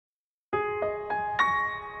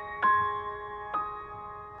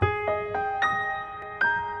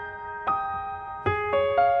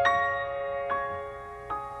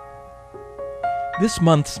This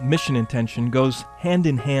month's mission intention goes hand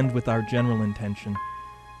in hand with our general intention.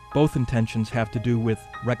 Both intentions have to do with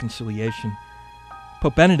reconciliation.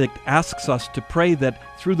 Pope Bendict asks us to pray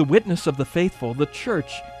that through the witness of the faithful, the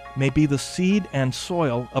Church may be the seed and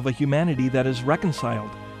soil of a humanity that is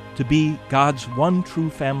reconciled, to be God's one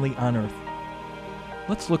true family on earth.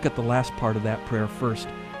 Let's look at the last part of that prayer first.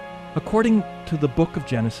 According to the book of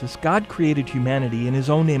Genesis, God created humanity in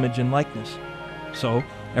His own image and likeness. So,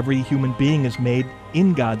 every human being is made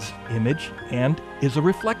in God's image and is a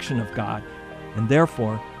reflection of God, and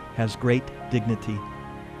therefore has great dignity.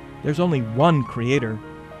 There's only one Creator,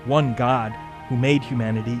 one God, who made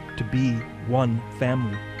humanity to be one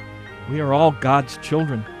family. We are all God's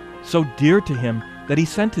children, so dear to Him that He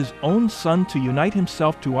sent His own Son to unite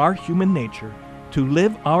Himself to our human nature, to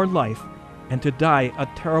live our life, and to die a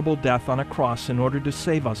terrible death on a cross in order to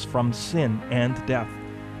save us from sin and death.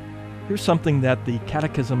 Here's something that the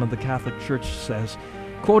Catechism of the Catholic Church says,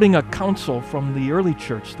 quoting a council from the early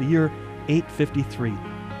Church, the year 853.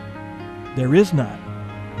 There is not,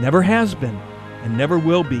 never has been, and never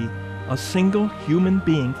will be a single human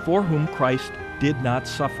being for whom Christ did not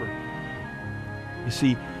suffer. You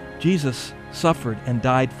see, Jesus suffered and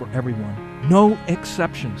died for everyone, no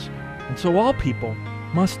exceptions. And so all people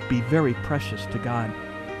must be very precious to God.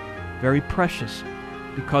 Very precious,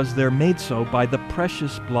 because they're made so by the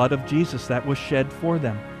precious blood of Jesus that was shed for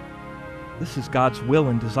them. This is God's will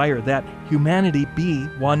and desire, that humanity be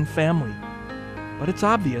one family. But it's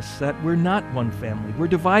obvious that we're not one family. We're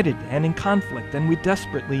divided and in conflict, and we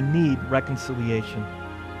desperately need reconciliation.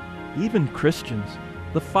 Even Christians,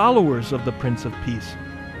 the followers of the Prince of Peace,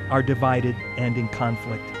 are divided and in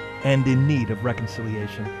conflict and in need of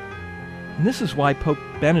reconciliation. And this is why Pope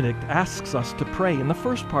Benedict asks us to pray in the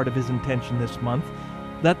first part of his intention this month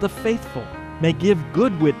that the faithful may give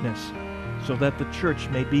good witness, so that the Church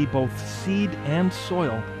may be both seed and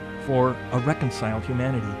soil for a reconciled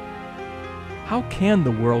humanity. How can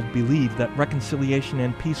the world believe that reconciliation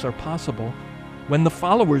and peace are possible when the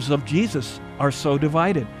followers of Jesus are so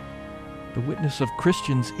divided? The witness of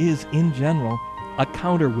Christians is, in general, a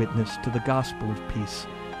counter-witness to the gospel of peace,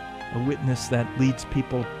 a witness that leads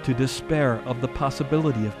people to despair of the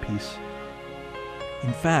possibility of peace.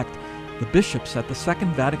 In fact, the bishops at the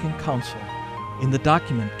Second Vatican Council, in the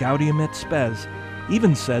document Gaudium et Spes,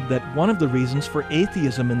 even said that one of the reasons for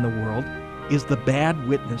atheism in the world is the bad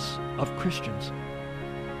witness of Christians.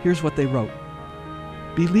 Here's what they wrote.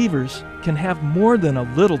 Believers can have more than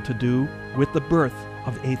a little to do with the birth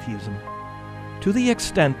of atheism. To the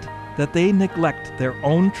extent that they neglect their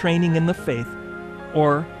own training in the faith,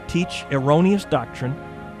 or teach erroneous doctrine,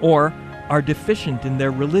 or are deficient in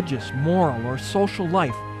their religious, moral, or social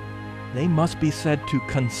life, they must be said to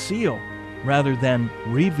conceal rather than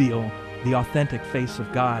reveal the authentic face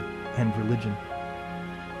of God and religion.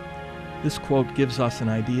 This quote gives us an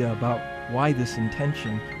idea about why this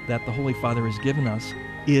intention that the Holy Father has given us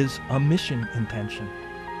is a mission intention.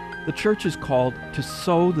 The Church is called to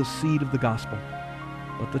sow the seed of the gospel,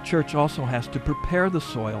 but the Church also has to prepare the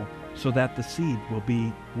soil so that the seed will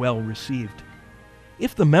be well received.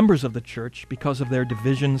 If the members of the Church, because of their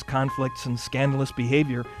divisions, conflicts, and scandalous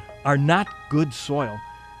behavior, are not good soil,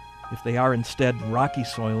 if they are instead rocky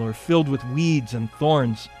soil or filled with weeds and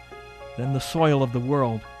thorns, then the soil of the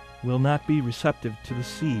world will not be receptive to the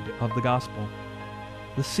seed of the gospel.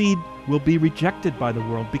 The seed will be rejected by the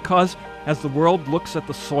world because, as the world looks at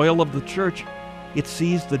the soil of the Church, it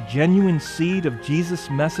sees the genuine seed of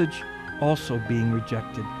Jesus' message also being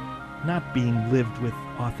rejected, not being lived with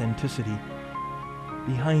authenticity.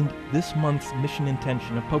 Behind this month's mission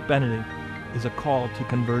intention of Pope Benedict is a call to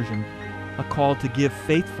conversion, a call to give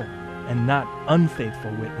faithful and not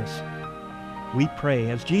unfaithful witness. We pray,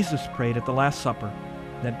 as Jesus prayed at the Last Supper,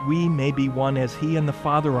 that we may be one as He and the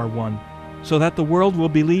Father are one, so that the world will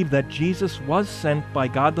believe that Jesus was sent by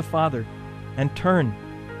God the Father and turn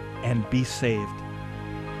and be saved.